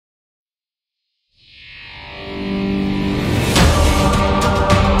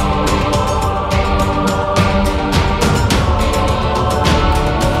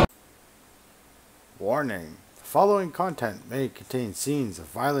following content may contain scenes of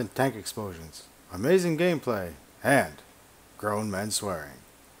violent tank explosions, amazing gameplay, and grown men swearing.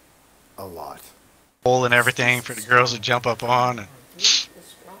 A lot. Hole and everything for the girls to jump up on. And...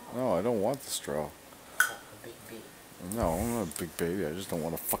 No, I don't want the straw. No, I'm not a big baby. I just don't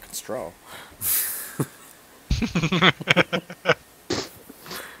want a fucking straw.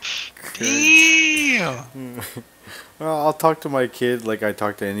 Damn. Well, I'll talk to my kid like I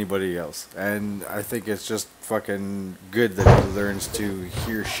talk to anybody else. And I think it's just fucking good that he learns to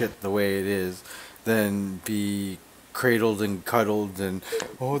hear shit the way it is than be cradled and cuddled and,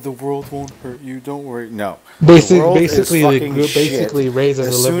 oh, the world won't hurt you, don't worry. No. Basically raised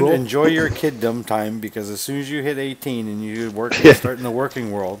as a liberal. Enjoy your kiddom time, because as soon as you hit 18 and you start in the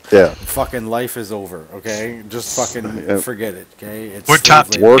working world, fucking life is over, okay? Just fucking forget it, okay? It's we're top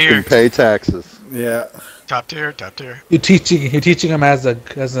tier. Work and pay taxes. Yeah. Top tier, top tier. You're teaching him as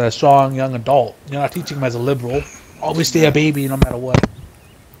a strong young adult. You're not teaching him as a liberal. Always stay a baby no matter what.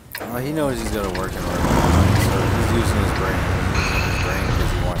 He knows he's got to work and work. So he's using his brain. Because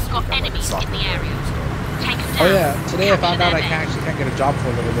he wants to become like a soccer player. Oh yeah, today I found out I can't get a job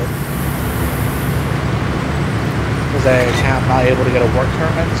for a little bit. Because I'm not able to get a work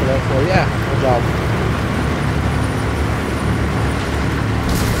permit, so therefore, yeah, no job.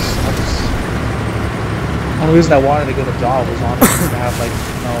 The only reason I wanted to get a job was honestly to have, like,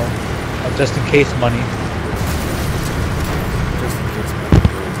 you know, just in case money.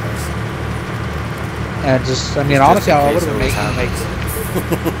 And just, I mean, honestly, I would have been making, like,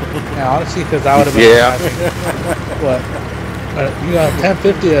 yeah, honestly, because I would have been having, what, you know,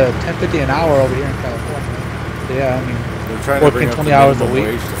 10.50 an hour over here in California. So, yeah, I mean, working 20 hours a week.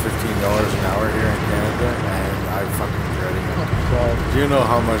 Wage to $15 an hour here in Canada, and I'm fucking dreading it. Well, do you know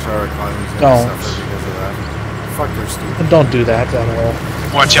how much our economy is going to suffer because of that? Fuck, they're stupid. Don't do that at all.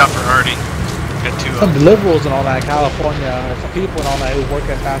 Watch out for Artie. Some liberals and all that in California, some people and all that who work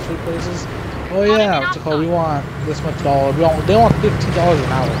at fast food places. Oh yeah, what's it called? We want this much dollar. They want $15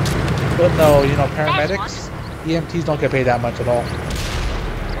 an hour. But no, you know, paramedics, EMTs don't get paid that much at all.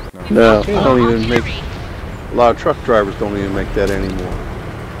 No, I don't even make. A lot of truck drivers don't even make that anymore.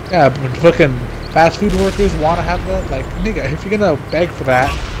 Yeah, but fucking fast food workers want to have that. Like, nigga, if you're gonna beg for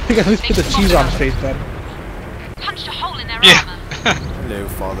that, you can at least put the cheese on the face then. Punched a hole in their armor. Hello,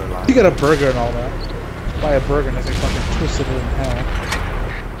 fatherland. You get a burger and all that. Buy a burger and it's like fucking twisted in hell.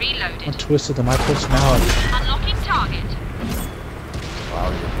 Reloaded. I'm twisted in my personality. Unlocking target.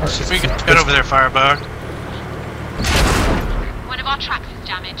 Wow, we can get over there, Firebug. One of our tracks is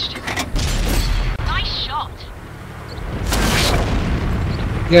damaged. Nice shot.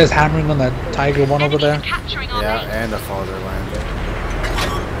 You guys hammering on that tiger one over there? Yeah, and a fatherland.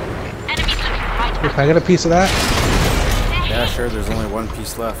 Enemies looking right. Can I get a piece of that? Yeah, sure. There's only one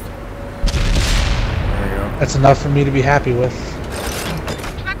piece left. There you go. That's enough for me to be happy with.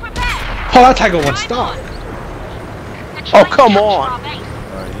 Oh, that tiger won't stop. Oh, come on.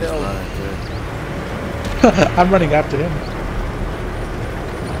 I'm running after him.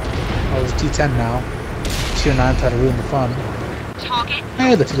 Oh, it's T10 now. Tier 9 tried to ruin the fun. Target.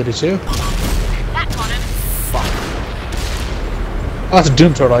 Hey, the T32. That got him. Fuck. Oh, that's a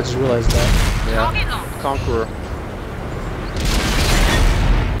Doom Turtle, I just realized that. Yeah. Conqueror.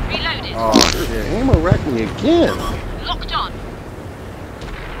 Reloaded. Oh, shit. Ammo wrecked me again. Locked on.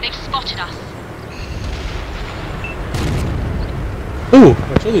 They've spotted us. Ooh,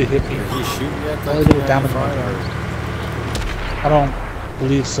 that's really hit me. Did he shoot yet? Only little damage on my I don't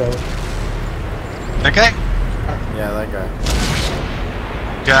believe so. Okay. Yeah, that guy.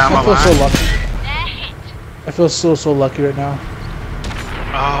 Yeah, I'm I feel so lucky. They're hit. I feel so lucky right now.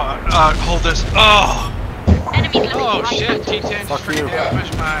 Hold this. Oh! Enemies looking Oh right. shit, T10 just freaking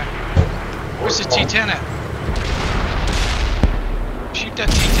damaged my... Where's the T10 at? Shoot that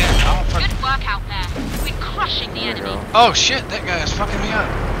T10. I don't fucking... Good work out there. We're crushing the enemy. Oh shit, that guy is fucking me up.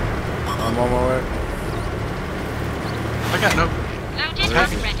 I'm on my way. I got no... Loaded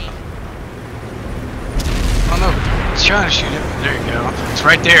and ready. Oh no, he's trying to shoot it. There you go. It's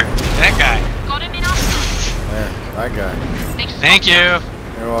right there. That guy. Got him in our sights. There, that guy. Thank you.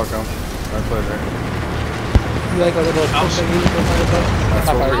 You're welcome. My pleasure. You like a little I was- That's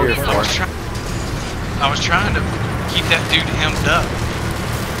what we're here for. I was trying to keep that dude hemmed up.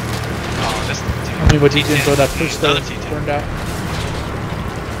 Oh, this dude. I mean, but you didn't throw that push that Another T10. burned out.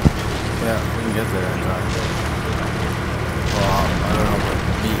 Yeah, we can get there in time. Well, I don't know about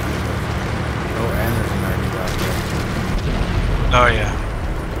me. Oh, and there's an enemy back there. Oh yeah.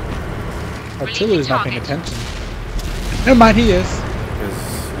 Artillery's not paying attention. Never mind, he is. Because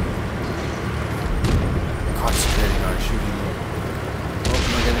concentrating on shooting. Oh,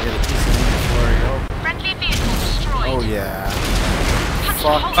 am I gonna get a piece of him before I go? Friendly vehicles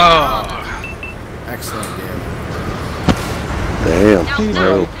fuck. Oh. Excellent game. Damn. Now Please,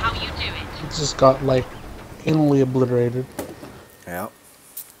 know no. how you do it. It just got like anally obliterated. Yeah.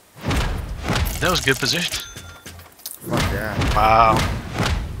 That was good position. Fuck yeah. Wow.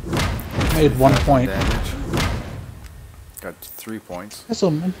 Made 1 point. Damage. Got 3 points. That's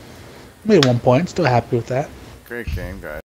a, made 1 point. Still happy with that. Great game, guys.